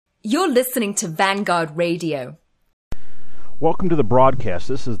You're listening to Vanguard Radio. Welcome to the broadcast.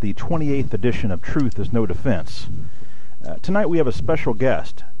 This is the 28th edition of Truth is No Defense. Tonight we have a special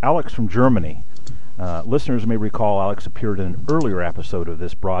guest, Alex from Germany. Listeners may recall Alex appeared in an earlier episode of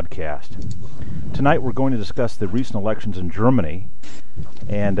this broadcast. Tonight we're going to discuss the recent elections in Germany,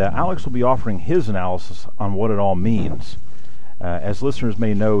 and Alex will be offering his analysis on what it all means. As listeners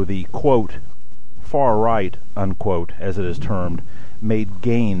may know, the, quote, far right, unquote, as it is termed, made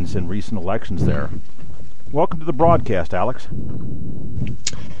gains in recent elections there. Welcome to the broadcast, Alex.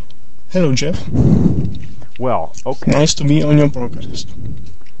 Hello, Jeff. Well, okay. Nice to be on your broadcast.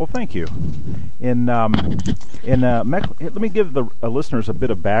 Well, thank you. Let me give the listeners a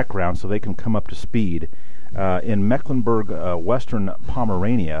bit of background so they can come up to speed. In Mecklenburg, Western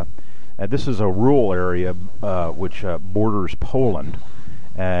Pomerania, this is a rural area which borders Poland,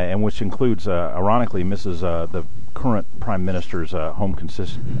 and which includes, ironically, the current Prime Minister's home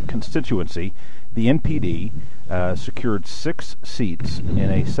constituency. The NPD secured 6 seats in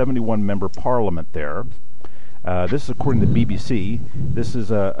a 71-member parliament there. This is according to the BBC. This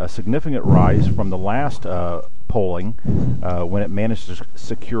is a significant rise from the last polling when it managed to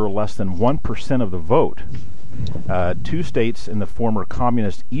secure less than 1% of the vote. 2 states in the former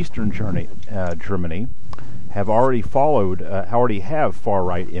communist Eastern Germany have already have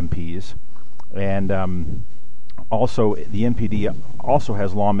far-right MPs, and also the NPD also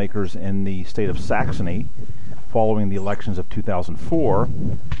has lawmakers in the state of Saxony following the elections of 2004.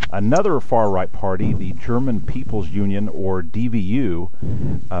 Another far-right party, the German People's Union, or DVU,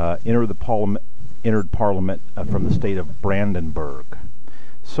 entered parliament from the state of Brandenburg.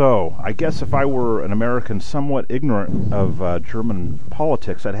 So, I guess if I were an American somewhat ignorant of German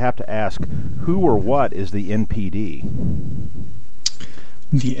politics, I'd have to ask, who or what is the NPD?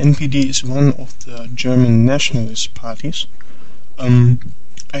 The NPD is one of the German nationalist parties. I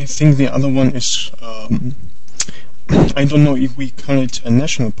think the other one is, I don't know if we call it a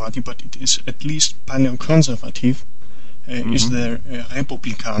national party, but it is at least paleoconservative, is the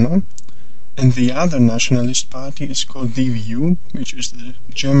Republikaner. And the other nationalist party is called DVU, which is the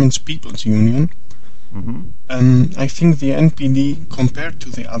German People's Union. I think the NPD, compared to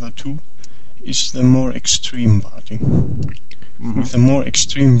the other two, is the more extreme party, with the more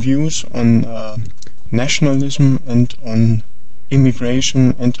extreme views on nationalism and on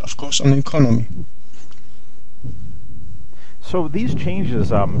immigration and, of course, on economy. So these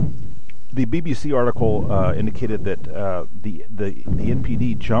changes, the BBC article indicated that the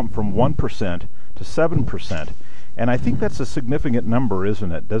NPD jumped from 1% to 7%, and I think that's a significant number,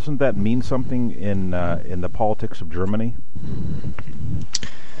 isn't it? Doesn't that mean something in the politics of Germany?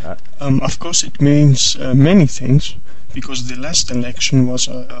 Of course, it means many things, because the last election was,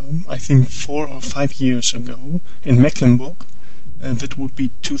 I think, 4 or 5 years ago in Mecklenburg. That would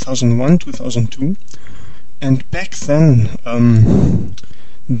be 2001, 2002, and back then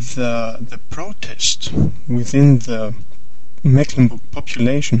the protest within the Mecklenburg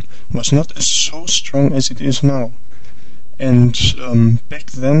population was not so strong as it is now. And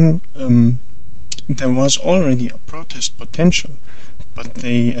back then there was already a protest potential, but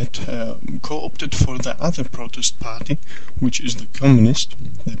they had co-opted for the other protest party, which is the communist,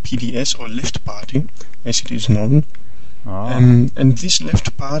 the PDS, or left party, as it is known. And this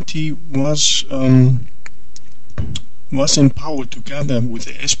left party was in power together with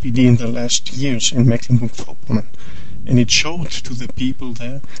the SPD in the last years in Mecklenburg-Vorpommern, and it showed to the people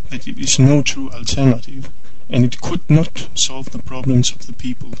there that it is no true alternative, and it could not solve the problems of the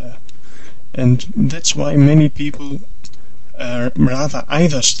people there. And that's why many people rather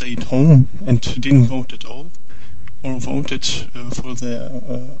either stayed home and didn't vote at all, or voted for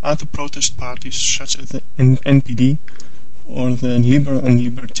the other protest parties such as the NPD, or the Liberal and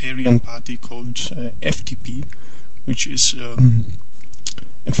Libertarian Party called FDP, which is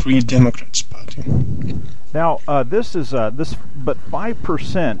a Free Democrats Party. Now, this is but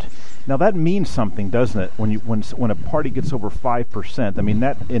 5%. Now that means something, doesn't it? When a party gets over 5%, I mean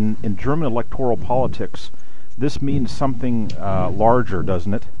that in German electoral politics, this means something larger,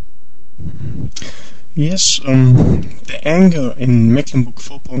 doesn't it? Yes, the anger in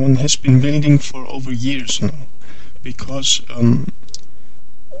Mecklenburg-Vorpommern has been building for over years now, because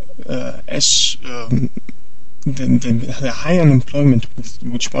as the high unemployment,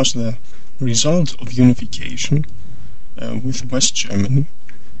 which was the result of unification with West Germany,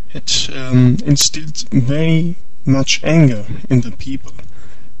 had instilled very much anger in the people,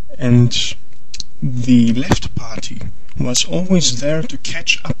 and the left party was always there to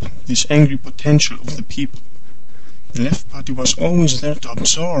catch up this angry potential of the people. The left party was always there to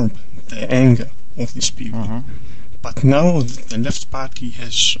absorb the anger of these people. But now the left party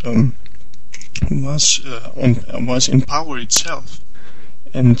was in power itself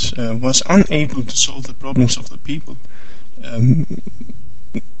and was unable to solve the problems of the people.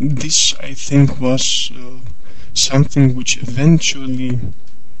 This, I think, was something which eventually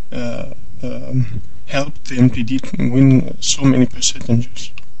helped the NPD to win so many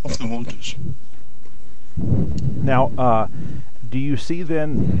percentages of the voters. Now, do you see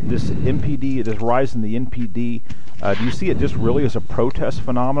then this NPD, this rise in the NPD, do you see it just really as a protest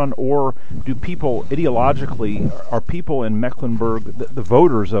phenomenon, or do people ideologically, are people in Mecklenburg, the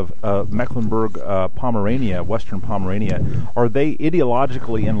voters of Mecklenburg-Pomerania, Western Pomerania, are they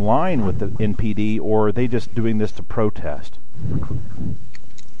ideologically in line with the NPD, or are they just doing this to protest?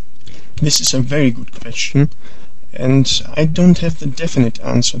 This is a very good question, and I don't have the definite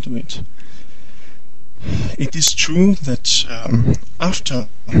answer to it. It is true that after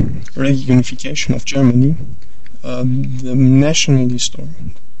reunification of Germany, the nationalist, or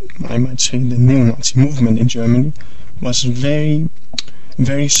I might say the neo-Nazi movement in Germany, was very,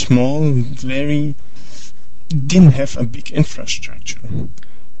 very small, didn't have a big infrastructure.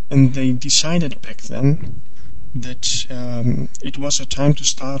 And they decided back then that it was a time to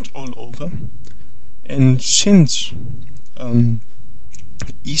start all over. And since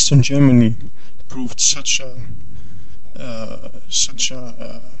Eastern Germany proved to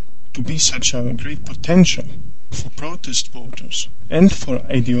be such a great potential for protest voters and for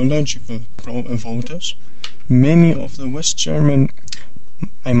ideological voters, many of the West German,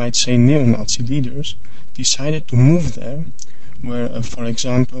 I might say, neo-Nazi leaders decided to move there, where, for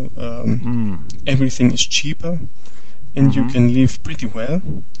example, everything is cheaper and you can live pretty well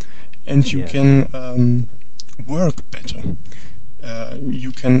and you can work better.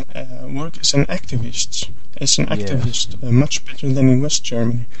 You can work as an activist, much better than in West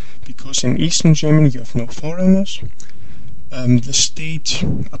Germany, because in Eastern Germany you have no foreigners. The state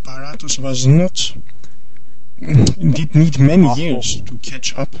apparatus did need many years to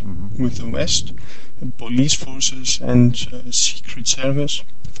catch up with the West, police forces and secret service,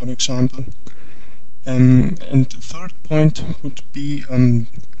 for example. And the third point would be,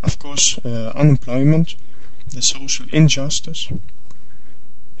 of course, unemployment, the social injustice.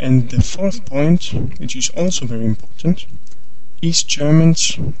 And the fourth point, which is also very important, East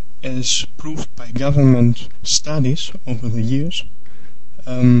Germans, as proved by government studies over the years,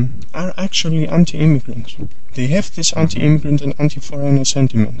 are actually anti-immigrant. They have this anti-immigrant and anti-foreigner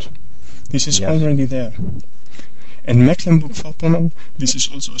sentiment. This is already there. And Mecklenburg-Vorpommern, this is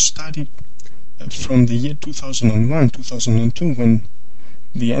also a study from the year 2001, 2002, when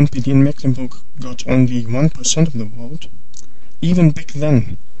the NPD in Mecklenburg got only 1% of the vote. Even back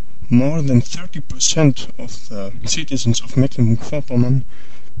then, more than 30% of the citizens of Mecklenburg-Vorpommern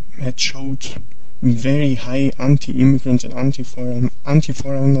had showed very high anti-immigrant and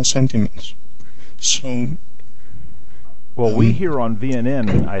anti-foreigner sentiments. So, well, we here on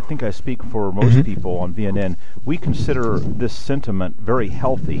VNN, I think I speak for most people on VNN, we consider this sentiment very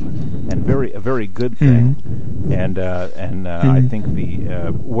healthy and a very good thing. And I think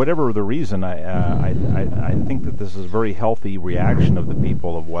whatever the reason, I think that this is a very healthy reaction of the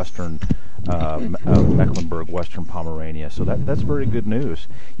people of Western Mecklenburg, Western Pomerania. So that's very good news.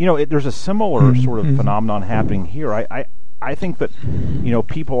 You know, there's a similar sort of phenomenon happening here. I think that, you know,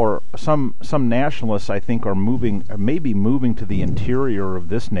 people are some nationalists, I think, are maybe moving to the interior of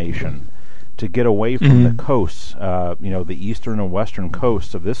this nation to get away from the coasts, you know, the eastern and western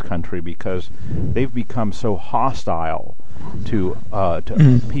coasts of this country, because they've become so hostile to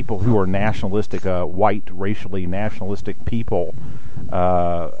people who are nationalistic, white, racially nationalistic people,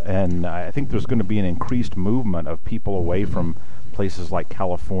 and I think there's going to be an increased movement of people away from places like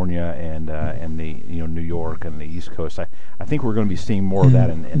California and the New York and the East Coast. I think we're going to be seeing more of that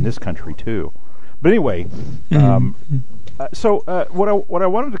in this country too. But anyway, so what I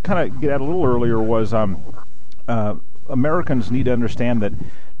wanted to kind of get at a little earlier was Americans need to understand that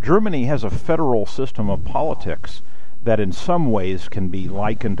Germany has a federal system of politics that in some ways can be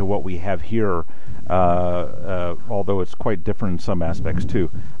likened to what we have here, although it's quite different in some aspects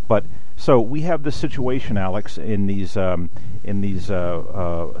too. But so we have this situation, Alex, in these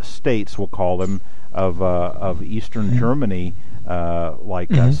states, we'll call them, of Eastern Germany,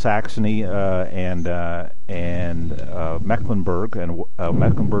 like Saxony and Mecklenburg and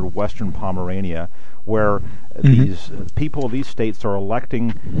Mecklenburg, Western Pomerania, where these people of these states are electing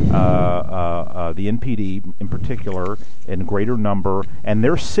the NPD in particular in greater number, and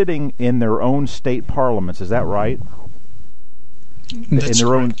they're sitting in their own state parliaments. Is that right? That's in their correct,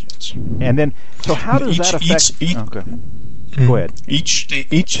 own, yes. and then so how does that affect? Go ahead. Each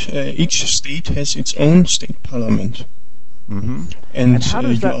state has its own state parliament. Mm-hmm. And how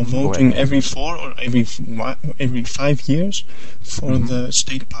does you that are voting every 4 or every 5 years for the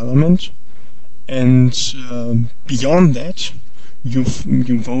state parliament, and beyond that, you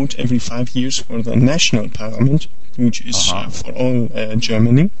vote every 5 years for the national parliament, which is for all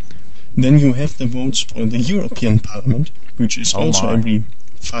Germany. Then you have the votes for the European Parliament, which is also every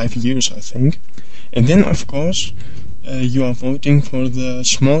 5 years, I think. And then, of course, you are voting for the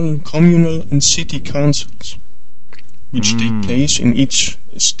small communal and city councils, which take place in each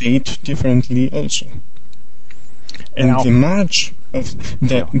state differently also. And Now, the march of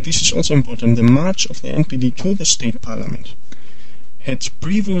this is also important, the march of the NPD to the state parliament had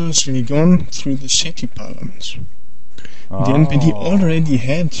previously gone through the city parliaments. The NPD already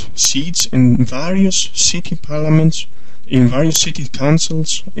had seats in various city parliaments, in various city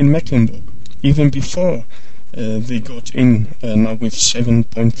councils in Mecklenburg, even before they got in now with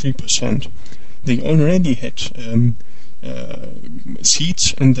 7.3%. They already had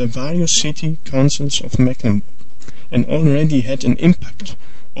seats in the various city councils of Mecklenburg and already had an impact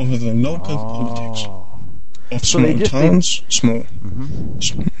over the local politics of small towns, small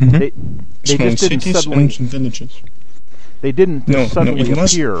cities and villages. They didn't suddenly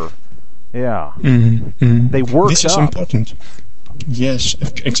appear. Yeah. They worked This is important. Yes,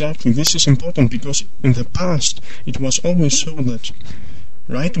 exactly. This is important because in the past it was always so that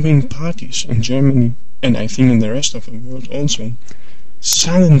right-wing parties in Germany, and I think in the rest of the world also,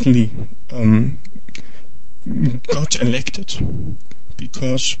 suddenly got elected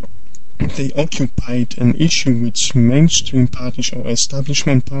because they occupied an issue which mainstream parties or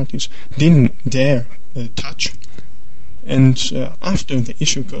establishment parties didn't dare touch. And after the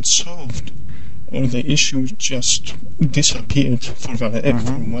issue got solved, or the issue just disappeared for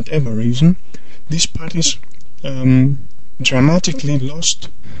whatever reason, these parties dramatically lost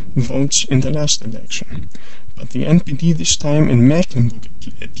votes in the last election. But the NPD this time in Mecklenburg,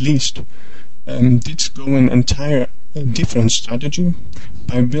 at least, did go an entire different strategy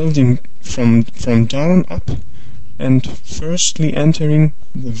by building from down up and firstly entering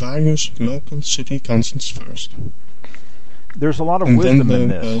the various local city councils first. There's a lot of wisdom in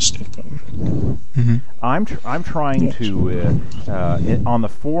this. I'm trying to on the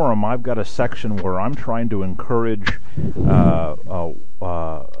forum. I've got a section where I'm trying to encourage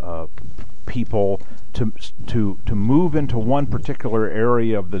people to move into one particular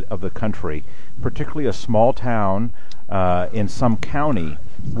area of the country, particularly a small town in some county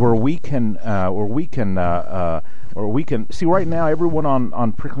where we can see. Right now, everyone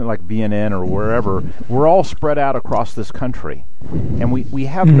on particularly like VNN or wherever, we're all spread out across this country, and we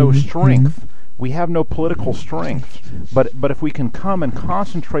have no strength. We have no political strength. But if we can come and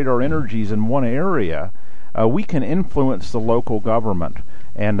concentrate our energies in one area, we can influence the local government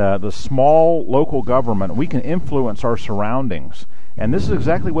and the small local government. We can influence our surroundings, and this is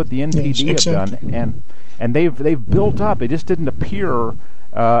exactly what the NPD have done. And they've built up. They just didn't appear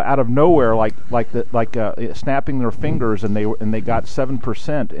out of nowhere, like snapping their fingers, and they got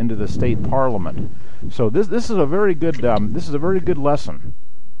 7% into the state parliament. So this is a very good lesson.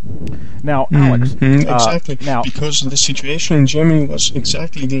 Now, Alex, exactly, because the situation in Germany was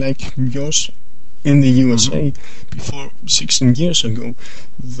exactly like yours in the USA before 16 years ago.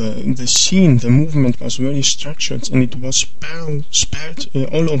 The scene, the movement was very structured, and it was spread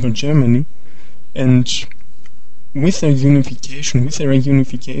all over Germany. And with their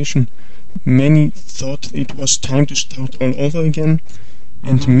reunification, many thought it was time to start all over again,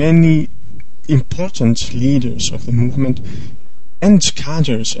 and many important leaders of the movement and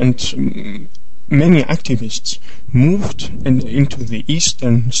cadres and many activists moved into the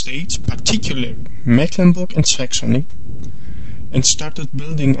eastern states, particularly Mecklenburg and Saxony, and started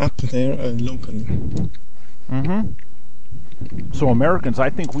building up there locally. So Americans,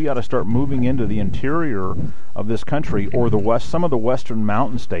 I think we ought to start moving into the interior of this country, or the west, some of the western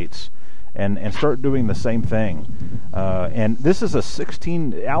mountain states, and start doing the same thing. And this is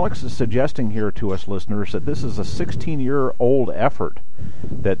Alex is suggesting here to us listeners that this is a 16-year-old effort,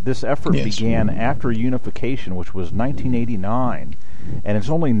 that this effort began after unification, which was 1989, and it's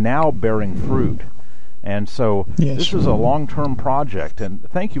only now bearing fruit. And so this is a long-term project, and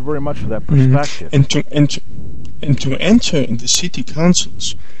thank you very much for that perspective. And to enter the city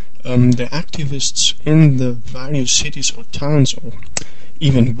councils, the activists in the various cities or towns or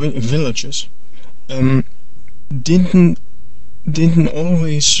even villages didn't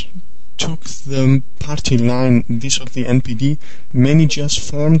always took the party line, this of the NPD. Many just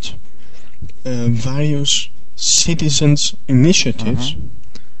formed various citizens' initiatives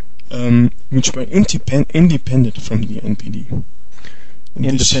which were independent from the NPD.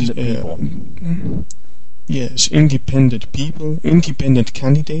 Independent people. Yes, independent people, independent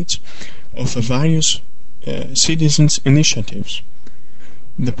candidates of various citizens' initiatives.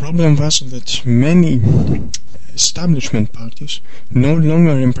 The problem was that many establishment parties no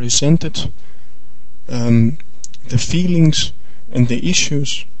longer represented the feelings and the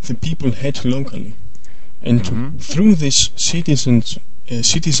issues the people had locally. And through these citizen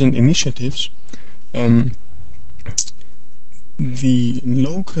initiatives, the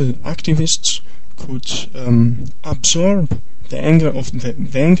local activists could absorb the anger of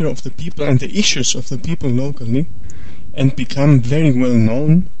the people and the issues of the people locally, and become very well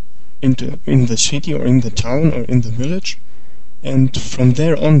known in the city or in the town or in the village, and from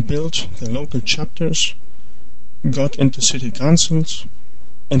there on build the local chapters, got into city councils,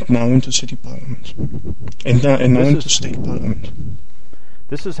 and now into city parliament, and now into state parliament.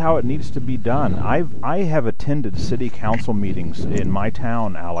 This is how it needs to be done. I have attended city council meetings in my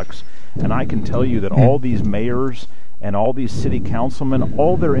town, Alex, and I can tell you that all these mayors and all these city councilmen,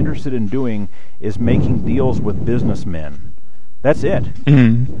 all they're interested in doing is making deals with businessmen. That's it.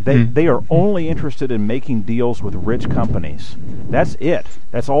 They are only interested in making deals with rich companies. That's it.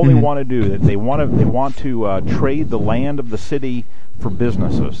 That's all they want to do. They want to trade the land of the city for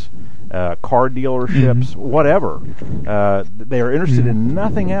businesses, car dealerships, whatever. They are interested in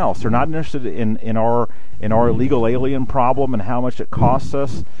nothing else. They're not interested in our illegal alien problem and how much it costs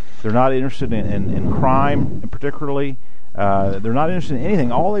us. They're not interested in crime, particularly. They're not interested in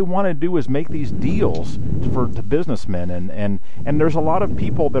anything. All they want to do is make these deals to businessmen, and there's a lot of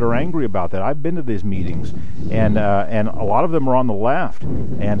people that are angry about that. I've been to these meetings, and a lot of them are on the left,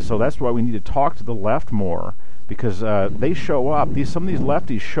 and so that's why we need to talk to the left more, because they show up. Some of these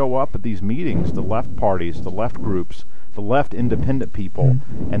lefties show up at these meetings, the left parties, the left groups, the left independent people,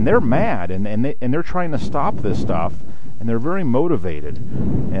 and they're mad, and they're trying to stop this stuff. And they're very motivated,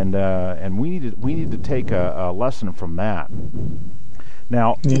 and we need to take a lesson from that.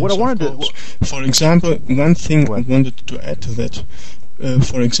 Now, yes, what I wanted to, for example, one thing I wanted to add to that.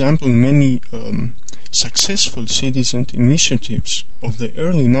 For example, many successful citizen initiatives of the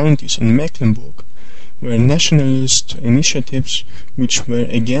early 90s in Mecklenburg were nationalist initiatives which were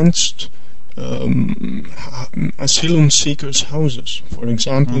against asylum seekers' houses. For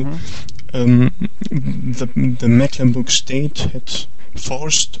example. The Mecklenburg state had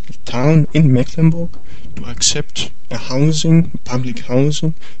forced a town in Mecklenburg to accept public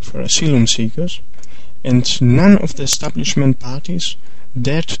housing for asylum seekers, and none of the establishment parties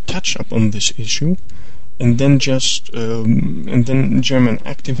dared touch upon this issue, and then German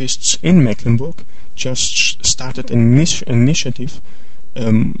activists in Mecklenburg just started an initiative,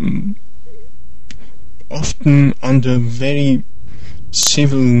 often under very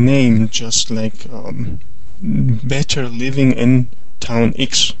civil name, just like better living in town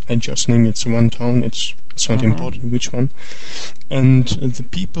X. I just name it one town. It's not important which one. And the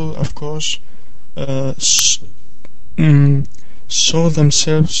people, of course, saw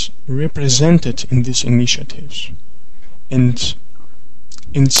themselves represented in these initiatives. And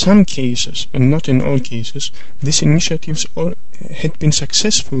in some cases, and not in all cases, these initiatives had been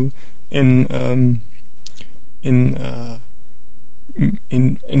successful in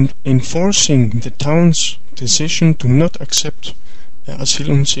enforcing the town's decision to not accept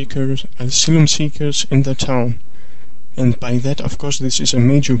asylum seekers in the town, and by that, of course, this is a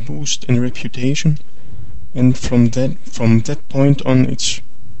major boost in reputation. And from that point on, it's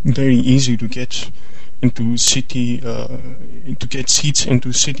very easy to get into seats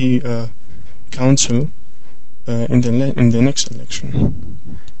into city council in the next election.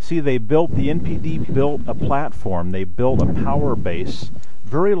 See, the NPD built a platform. They built a power base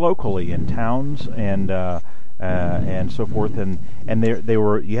very locally in towns and so forth. And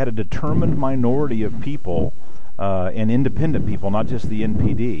you had a determined minority of people and independent people, not just the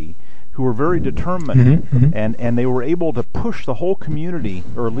NPD, who were very determined, and they were able to push the whole community,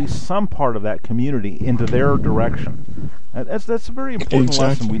 or at least some part of that community, into their direction. That's a very important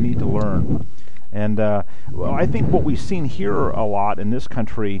lesson we need to learn. And I think what we've seen here a lot in this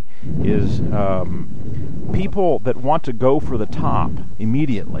country is people that want to go for the top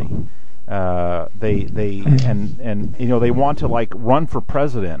immediately. They want to like run for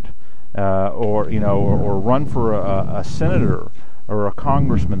president, or run for a senator or a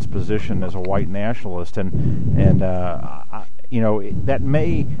congressman's position as a white nationalist, and that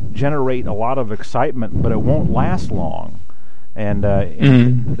may generate a lot of excitement, but it won't last long. And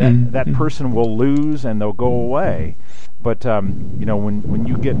that person will lose and they'll go away. But when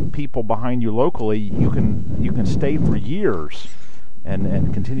you get people behind you locally, you can stay for years.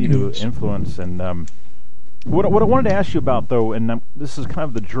 and continue to influence. And what I wanted to ask you about, though, and this is kind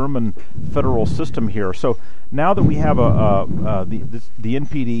of the German federal system here. So now that we have the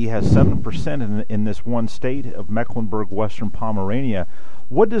NPD has 7% in this one state of Mecklenburg-Western Pomerania,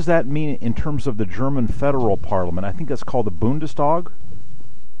 what does that mean in terms of the German federal parliament? I think that's called the Bundestag.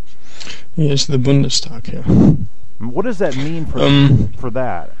 Yes, the Bundestag. Yeah. What does that mean for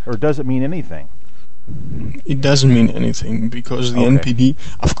that, or does it mean anything? It doesn't mean anything because the NPD,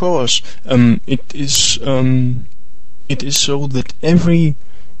 of course, it is so that every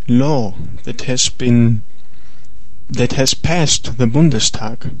law that has passed the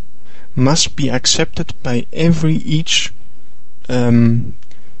Bundestag must be accepted by each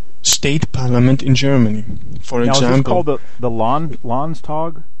state parliament in Germany. For example, is this called the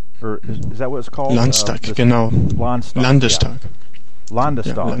Landtag, or is that what it's called? Landtag, genau. Landestag. Yeah. Landestag.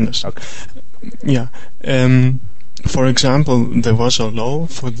 Yeah, Landestag. Okay. Yeah. For example, there was a law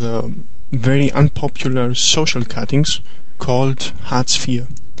for the very unpopular social cuttings called Hartz IV.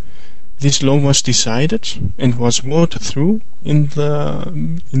 This law was decided and was voted through in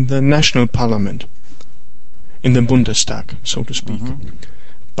the national parliament, in the Bundestag, so to speak. Mm-hmm.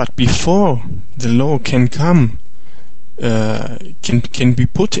 But before the law can be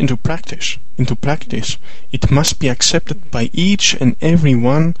put into practice, it must be accepted by each and every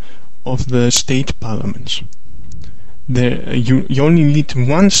one of the state parliaments. You only need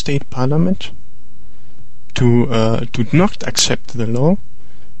one state parliament to not accept the law,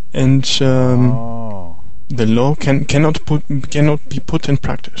 and the law cannot be put in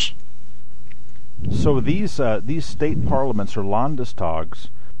practice. So these state parliaments or Landestags,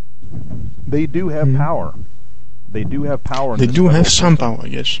 they do have power. They do have power. They do have some power,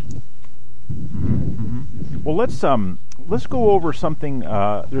 yes. Mm-hmm. Well, let's go over something.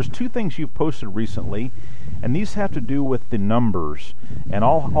 There's two things you've posted recently, and these have to do with the numbers. And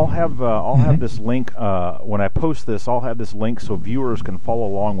I'll have this link when I post this. I'll have this link so viewers can follow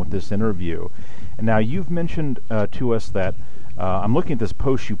along with this interview. And now you've mentioned to us that I'm looking at this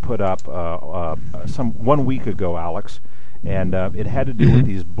post you put up 1 week ago, Alex, and it had to do with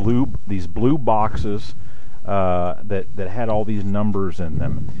these blue boxes. That had all these numbers in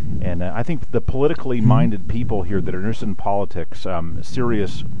them, and I think the politically minded people here that are interested in politics,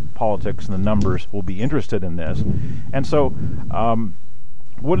 serious politics, and the numbers will be interested in this. And so,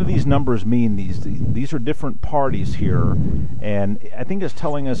 what do these numbers mean? These are different parties here, and I think it's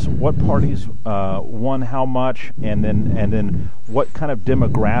telling us what parties won how much, and then what kind of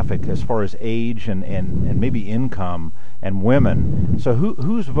demographic as far as age and maybe income and women. So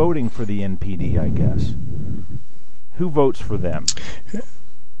who's voting for the NPD, I guess? Who votes for them?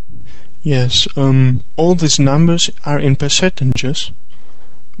 Yes, all these numbers are in percentages,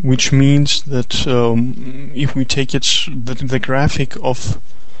 which means that if we take the graphic of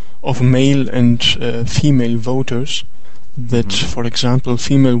male and female voters, that for example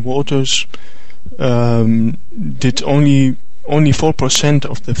female voters did only 4%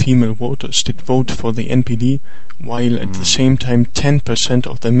 of the female voters did vote for the NPD, while at the same time 10%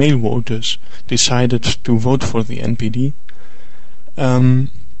 of the male voters decided to vote for the NPD.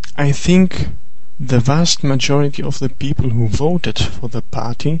 I think the vast majority of the people who voted for the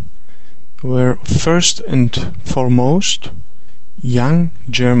party were first and foremost young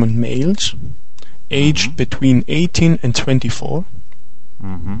German males aged between 18 and 24.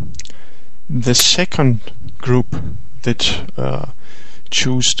 The second group that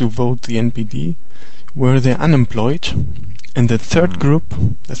choose to vote the NPD were the unemployed, and the third group,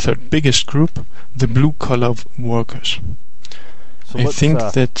 the third biggest group, the blue-collar workers. So I think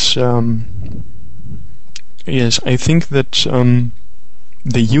that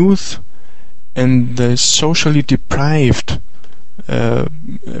the youth and the socially deprived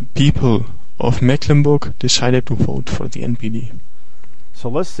people of Mecklenburg decided to vote for the NPD. So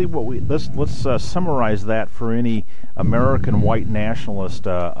let's see let's summarize that for any American white nationalist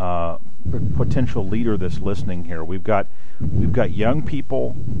potential leader that's listening here. We've got young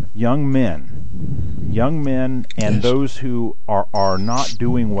people, young men, and yes, those who are not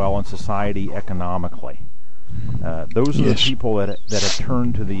doing well in society economically. Those are yes, the people that have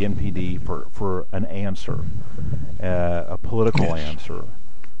turned to the NPD for an answer, a political yes, answer.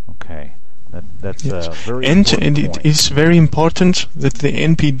 Okay. That's yes, very and important it point. is very important that the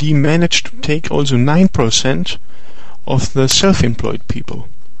NPD managed to take also 9% of the self-employed people.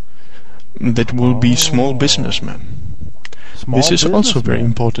 That will be small businessmen. This is also very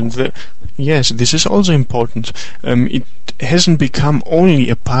important. Yes, this is also important. It hasn't become only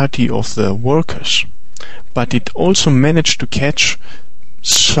a party of the workers, but it also managed to catch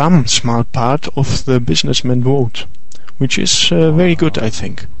some small part of the businessman vote, which is very good, I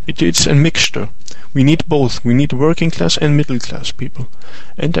think. It's a mixture. We need both. We need working class and middle class people,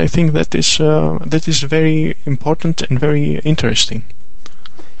 and I think that is very important and very interesting.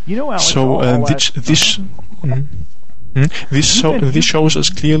 You know, Alex, so this shows us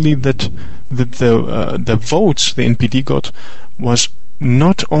clearly that the votes the NPD got was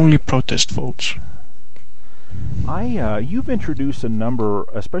not only protest votes. You've introduced a number,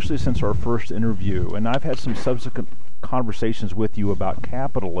 especially since our first interview, and I've had some subsequent conversations with you about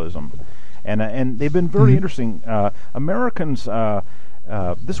capitalism, and they've been very interesting. Americans,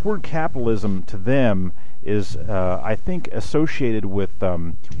 this word capitalism to them is, I think, associated with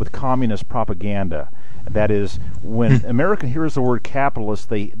communist propaganda. That is, when American hears the word capitalist,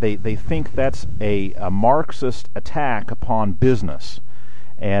 they think that's a Marxist attack upon business,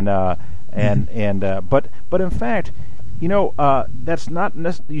 but in fact, you know, that's not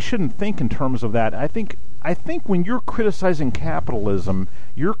you shouldn't think in terms of that. I think when you're criticizing capitalism,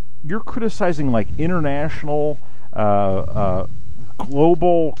 you're criticizing like international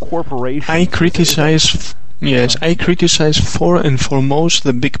global corporations. I criticize for and foremost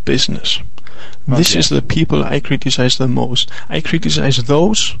the big business. This is the people I criticize the most. I criticize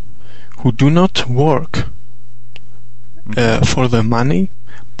those who do not work for the money,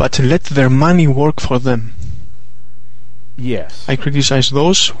 but let their money work for them. Yes. I criticize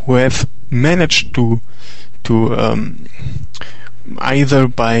those who have managed to either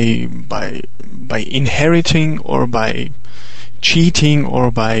by inheriting or by cheating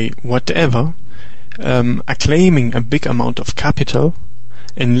or by whatever, acclaiming a big amount of capital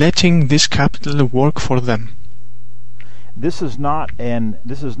and letting this capital work for them. This is not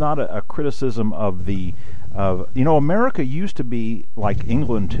a criticism of America used to be like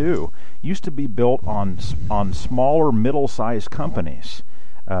England too. Used to be built on smaller, middle-sized companies,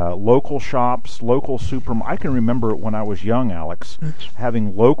 local shops, local I can remember when I was young, Alex,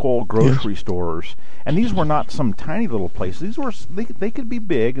 having local grocery stores, and these were not some tiny little places. They could be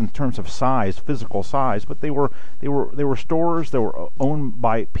big in terms of size, physical size, but they were stores that were owned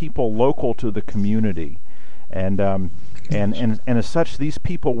by people local to the community, and as such, these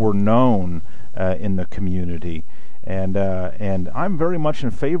people were known in the community, and I'm very much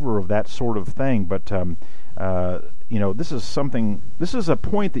in favor of that sort of thing. But this is a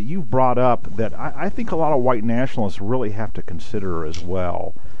point that you've brought up that I think a lot of white nationalists really have to consider as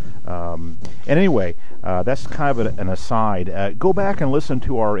well. And anyway, that's kind of an aside. Go back and listen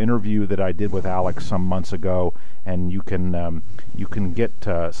to our interview that I did with Alex some months ago, and you can get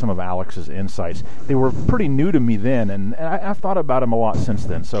some of Alex's insights. They were pretty new to me then, and I've thought about him a lot since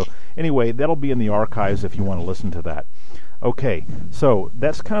then. So anyway, that'll be in the archives if you want to listen to that. Okay, so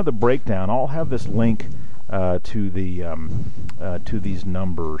that's kind of the breakdown. I'll have this link to these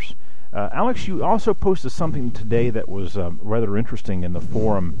numbers. Alex, you also posted something today that was rather interesting in the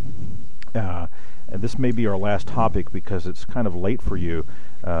forum. And this may be our last topic because it's kind of late for you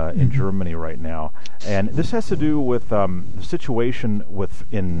in Germany right now. And this has to do with the situation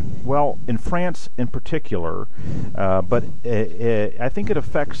in France in particular, but I think it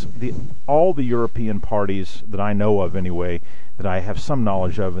affects all the European parties that I know of anyway, that I have some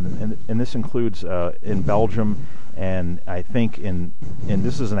knowledge of, and this includes in Belgium, and I think and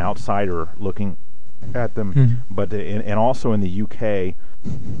this is an outsider looking at them, but and also in the UK.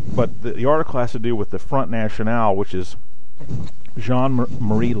 But the article has to do with the Front National, which is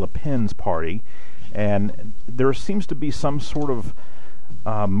Jean-Marie Le Pen's party, and there seems to be some sort of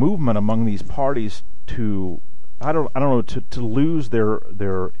movement among these parties to lose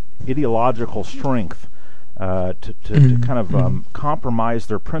their ideological strength, to kind of compromise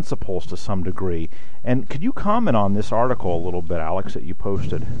their principles to some degree. And could you comment on this article a little bit, Alex, that you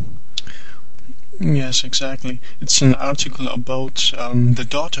posted? Yes, exactly. It's an article about the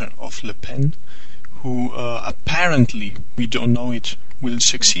daughter of Le Pen, who apparently, we don't know it, will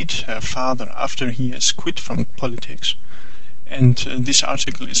succeed her father after he has quit from politics. And this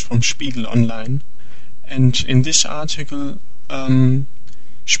article is from Spiegel Online. And in this article,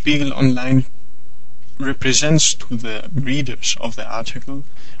 Spiegel Online represents to the readers of the article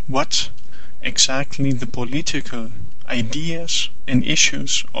what exactly the political ideas and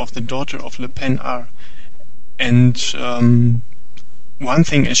issues of the daughter of Le Pen are. And one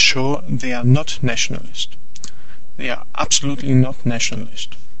thing is sure, they are not nationalist. They are absolutely not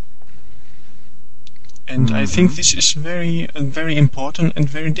nationalist. And I think this is very important and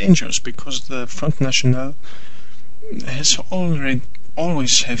very dangerous, because the Front National has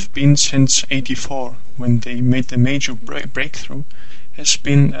always have been since '84, when they made the major breakthrough, has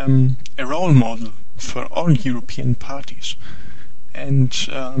been a role model for all European parties, and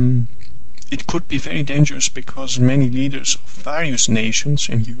it could be very dangerous because many leaders of various nations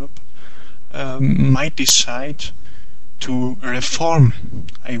in Europe might decide to reform,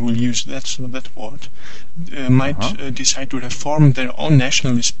 I will use that word, might decide to reform their own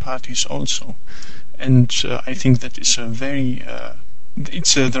nationalist parties also. And I think that is a very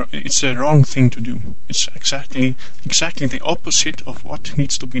it's a wrong thing to do. It's exactly the opposite of what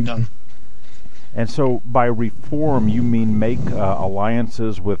needs to be done. And so, by reform, you mean make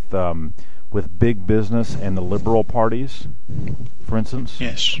alliances with big business and the liberal parties, for instance?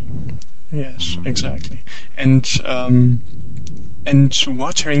 Yes, exactly. And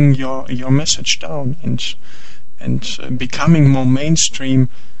watering your message down and becoming more mainstream.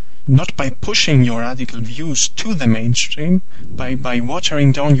 Not by pushing your radical views to the mainstream, by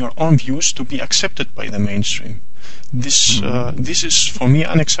watering down your own views to be accepted by the mainstream. This is for me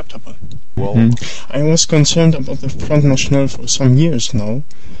unacceptable. Well, I was concerned about the Front National for some years now,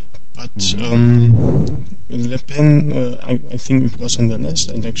 but Le Pen, I think it was in the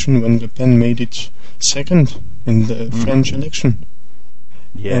last election when Le Pen made it second in the French election.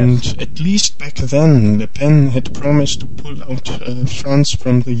 yes. And at least back then, Le Pen had promised to pull out France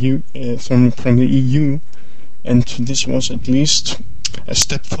from the from the EU, and this was at least a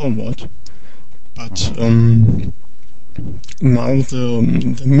step forward. But now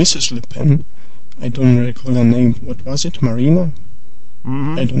the Mrs. Le Pen, I don't recall her name. What was it, Marina?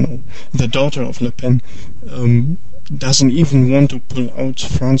 I don't know. The daughter of Le Pen doesn't even want to pull out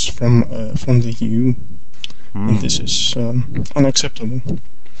France from the EU. And this is unacceptable.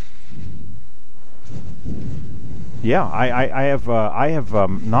 Yeah, I have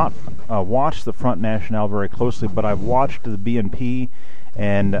not watched the Front National very closely, but I've watched the BNP,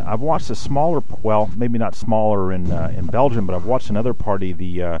 and I've watched a smaller, well, maybe not smaller in Belgium, but I've watched another party,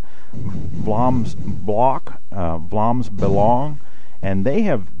 the Vlaams Blok, Vlaams Belang. And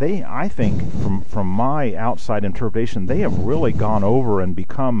I think, from my outside interpretation, they have really gone over and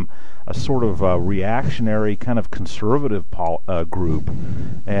become a sort of reactionary kind of conservative group,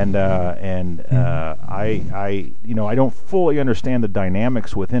 and I don't fully understand the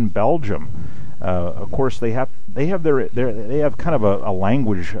dynamics within Belgium. Of course, they have kind of a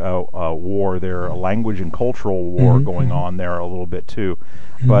language war there, a language and cultural war going on there a little bit too,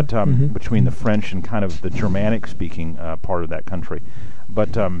 but between the French and kind of the Germanic speaking part of that country.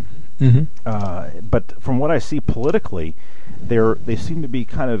 But from what I see politically, they seem to be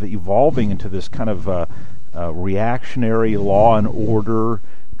kind of evolving into this kind of reactionary law and order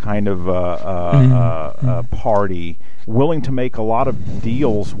kind of party, willing to make a lot of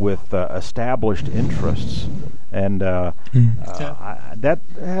deals with established interests, and to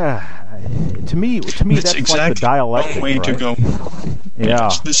me that's exactly like the dialectic, the wrong way right? to go. Yeah,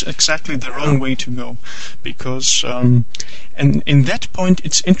 this is exactly the wrong way to go, because and in that point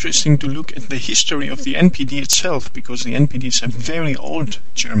it's interesting to look at the history of the NPD itself, because the NPD is a very old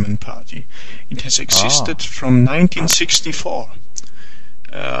German party. It has existed from 1964.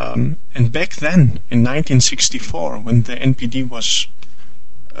 And back then, in 1964, when the NPD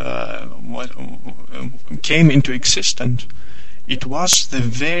came into existence, it was the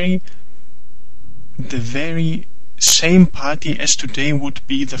very same party as today would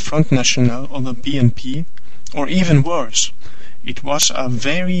be the Front National or the BNP, or even worse. It was a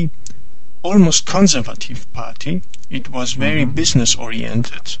very almost conservative party. It was very business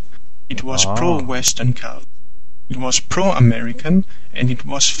oriented. It was pro-Western culture. It was pro-American, and it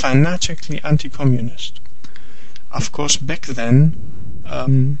was fanatically anti-communist. Of course, back then,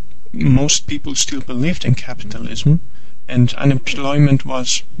 most people still believed in capitalism, and unemployment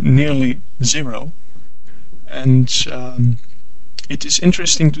was nearly zero. And it is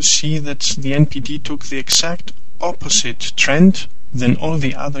interesting to see that the NPD took the exact opposite trend than all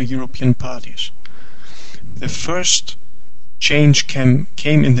the other European parties. The first change came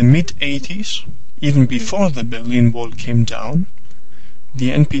in the mid-80s, even before the Berlin Wall came down. The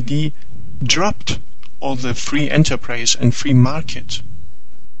NPD dropped all the free enterprise and free market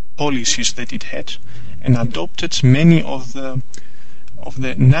policies that it had, and adopted many of the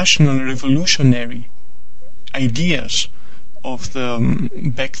national revolutionary ideas of the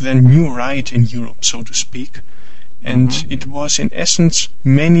back then new right in Europe, so to speak. And it was in essence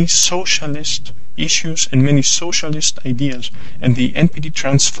many socialist issues and many socialist ideas, and the NPD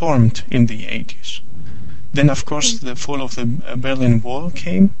transformed in the 80s. Then, of course, the fall of the Berlin Wall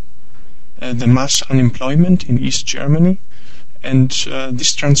came, the mass unemployment in East Germany, and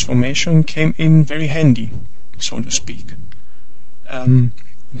this transformation came in very handy, so to speak.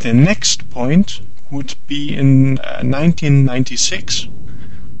 The next point would be in 1996,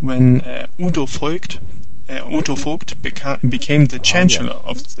 when Udo Voigt Otto Vogt became the chancellor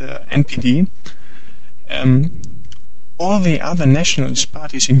of the NPD, all the other nationalist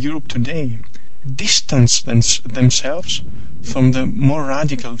parties in Europe today distance themselves from the more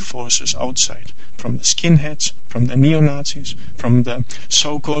radical forces outside, from the skinheads, from the neo-Nazis, from the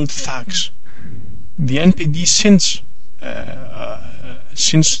so-called thugs. The NPD,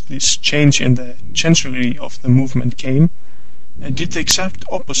 since this change in the chancellery of the movement came, did the exact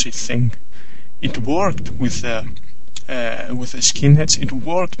opposite thing. It worked with the skinheads, it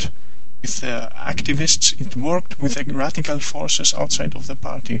worked with the activists, it worked with the radical forces outside of the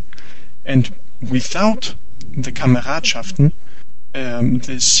party. And without the Kameradschaften,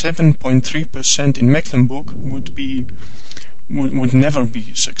 the 7.3% in Mecklenburg would never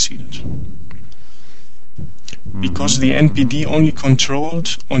be succeeded. Because the NPD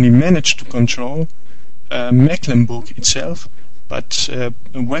only managed to control Mecklenburg itself, but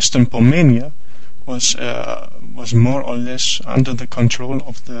Western Pomerania was more or less under the control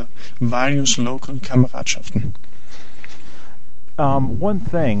of the various local Kameradschaften. One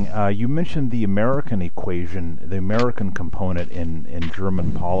thing, you mentioned the American equation, the American component in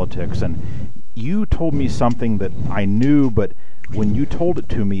German politics, and you told me something that I knew, but when you told it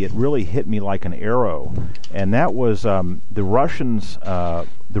to me, it really hit me like an arrow, and that was the Russians.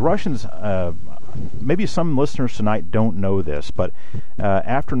 Maybe some listeners tonight don't know this, but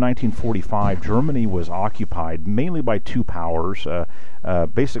after 1945, Germany was occupied mainly by two powers,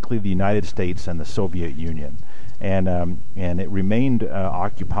 basically the United States and the Soviet Union. And it remained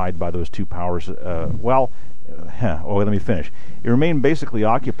occupied by those two powers. Let me finish. It remained basically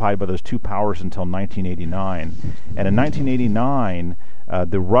occupied by those two powers until 1989. And in 1989,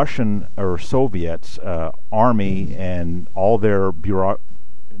 the Russian or Soviets army and all their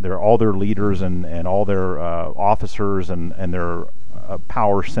leaders and all their officers and their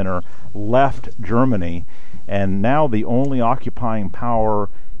power center left Germany, and now the only occupying power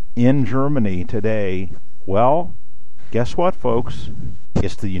in Germany today. Well, guess what, folks?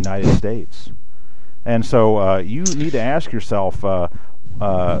 It's the United States. And so you need to ask yourself,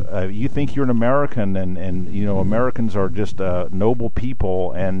 you think you're an American and you know Americans are just noble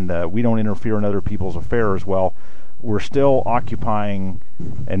people and we don't interfere in other people's affairs. Well, we're still occupying,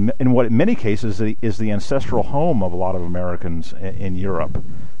 and in what in many cases is the ancestral home of a lot of Americans in Europe.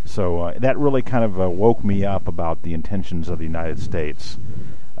 So that really kind of woke me up about the intentions of the United States.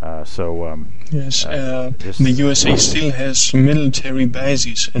 Yes, the USA still has military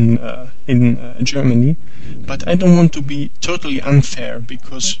bases in Germany, but I don't want to be totally unfair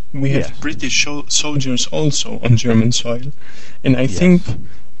because we have British soldiers also on German soil, and I think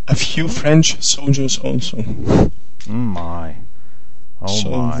a few French soldiers also. My.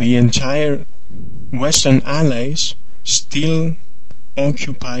 So the entire Western Allies still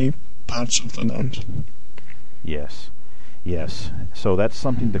occupy parts of the land. Yes, so that's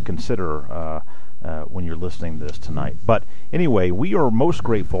something to consider when you're listening to this tonight. But anyway, we are most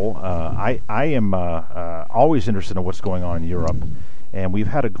grateful. I am always interested in what's going on in Europe, and we've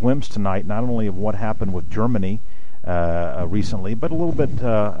had a glimpse tonight not only of what happened with Germany recently, but a little bit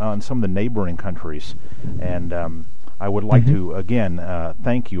on some of the neighboring countries. And I would like to, again,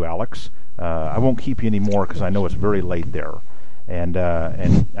 thank you, Alex. I won't keep you anymore because I know it's very late there. And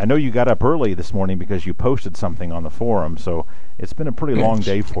I know you got up early this morning because you posted something on the forum, so it's been a pretty long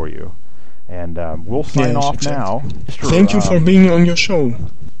day for you. And we'll sign off now. Thank you for being on your show.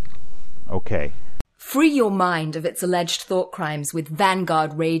 Okay. Free your mind of its alleged thought crimes with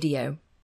Vanguard Radio.